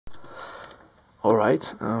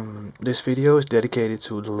Alright, this video is dedicated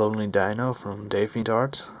to TheLonelyDeino from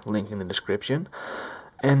DeviantArt, link in the description,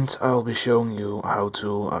 and I'll be showing you how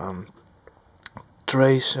to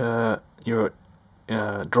trace your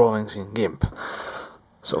drawings in GIMP.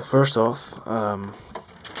 So first off,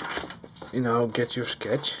 get your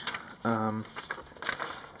sketch. Now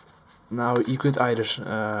you could either,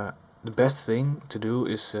 the best thing to do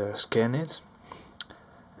is scan it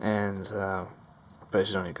and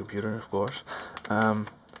paste it on your computer, of course.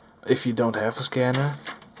 If you don't have a scanner,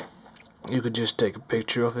 you could just take a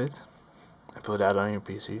picture of it and put that on your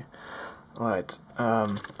PC. Alright,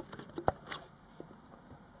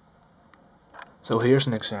 so here's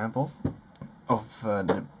an example of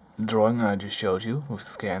the drawing I just showed you with the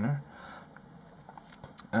scanner.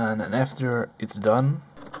 And then after it's done,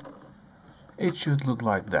 it should look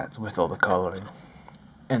like that with all the coloring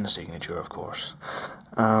and the signature, of course.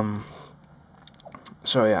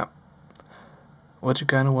 So yeah, what you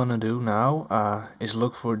kind of want to do now is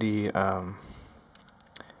look for the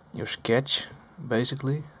your sketch,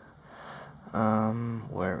 basically.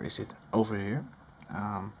 Where is it? Over here.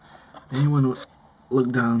 Then you want to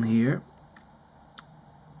look down here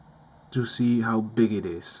to see how big it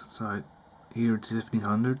is. So here it's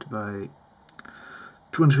 1500 by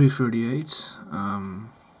 2338.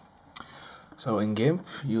 So in GIMP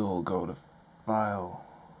you'll go to File,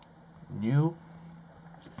 New,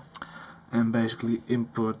 and basically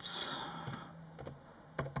input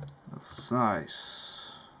the size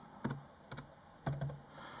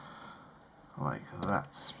like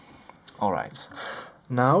that. Alright,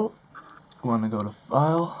 now you want to go to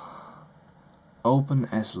File, Open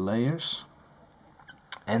as Layers,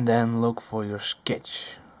 and then look for your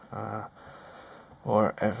sketch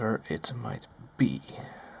wherever it might be.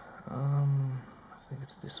 I think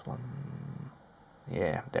it's this one.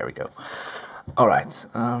 Yeah, there we go. Alright,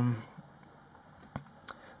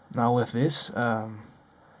 now with this, you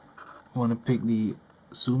want to pick the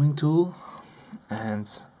zooming tool and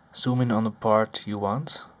zoom in on the part you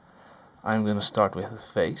want. I'm going to start with the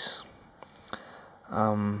face.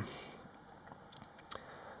 Now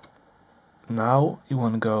you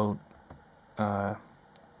want to go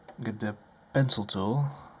get the pencil tool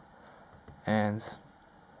and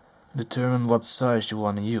determine what size you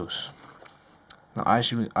want to use. Now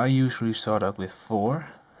I usually start out with 4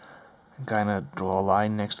 and kind of draw a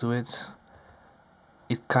line next to it.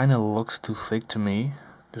 It kind of looks too thick to me.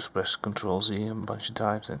 Just press Ctrl Z a bunch of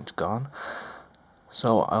times and it's gone.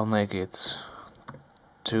 So I'll make it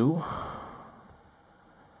 2.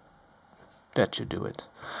 That should do it.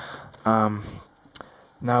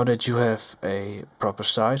 Now that you have a proper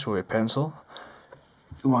size for your pencil,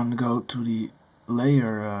 you want to go to the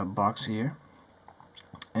layer box here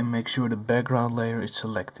and make sure the background layer is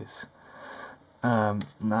selected.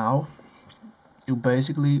 Now you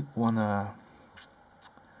basically want to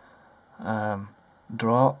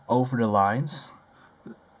draw over the lines,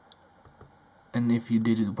 and if you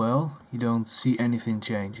did it well, you don't see anything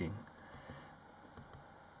changing.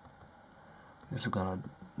 Just gonna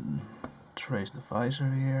trace the visor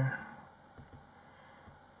here.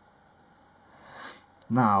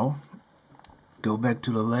 Now go back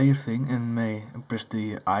to the layer thing and press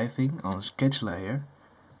the eye thing on sketch layer,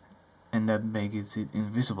 and that makes it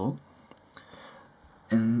invisible.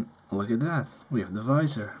 And look at that, we have the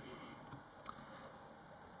visor.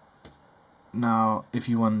 Now if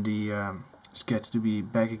you want the sketch to be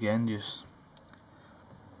back again, just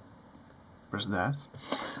press that.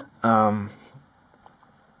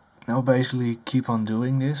 Now basically keep on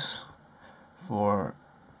doing this for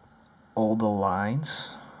all the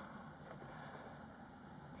lines,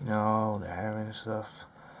 the hair and stuff.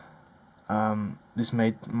 This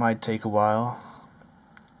might take a while.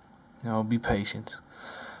 Be patient.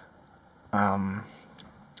 I'm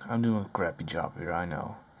doing a crappy job here, I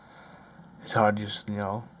know. It's hard just,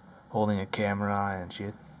 holding a camera and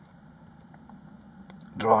shit,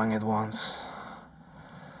 drawing at once.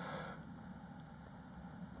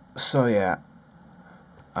 So yeah,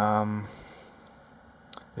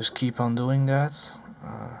 just keep on doing that,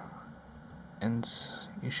 and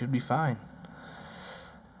you should be fine.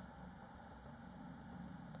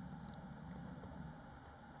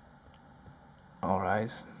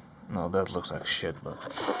 Alright, no, that looks like shit, but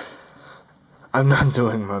I'm not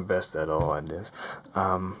doing my best at all at this.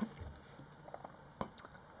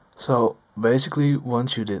 So basically,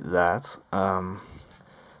 once you did that,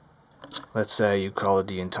 let's say you call it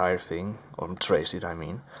the entire thing, or trace it, I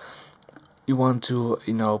mean. You want to,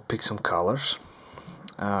 pick some colors.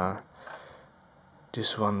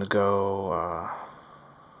 Just want to go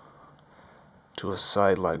to a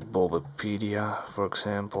site like Bulbapedia, for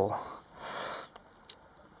example,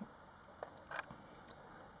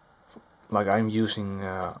 like I'm using,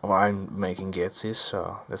 or I'm making Getsis,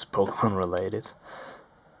 so that's Pokemon related.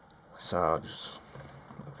 So just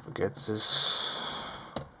forget this.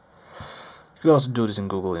 You could also do this in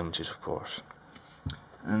Google Images, of course.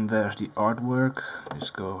 And there's the artwork.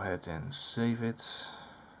 Just go ahead and save it.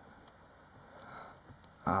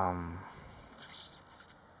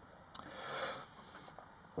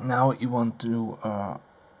 Now you want to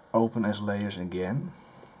open as layers again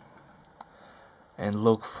and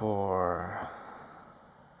look for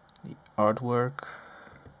the artwork.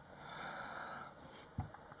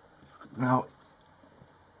 Now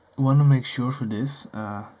you want to make sure for this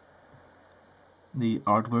the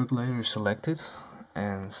artwork layer is selected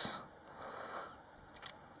and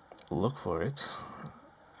look for it.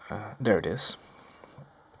 There it is.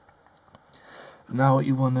 Now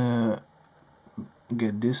you want to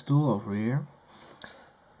get this tool over here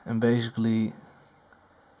and basically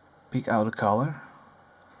pick out a color,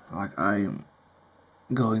 like I'm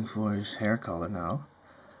going for his hair color now.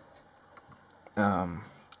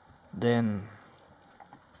 Then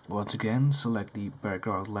once again select the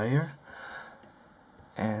background layer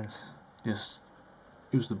and just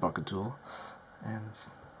use the bucket tool, and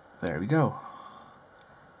there we go.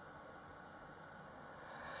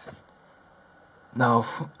 Now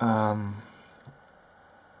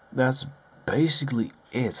that's basically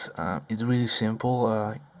it. It's really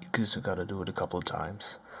simple. You just gotta do it a couple of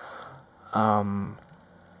times.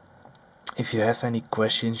 If you have any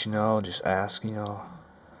questions, just ask.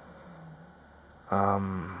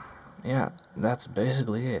 Yeah, that's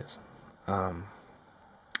basically it.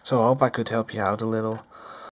 So I hope I could help you out a little.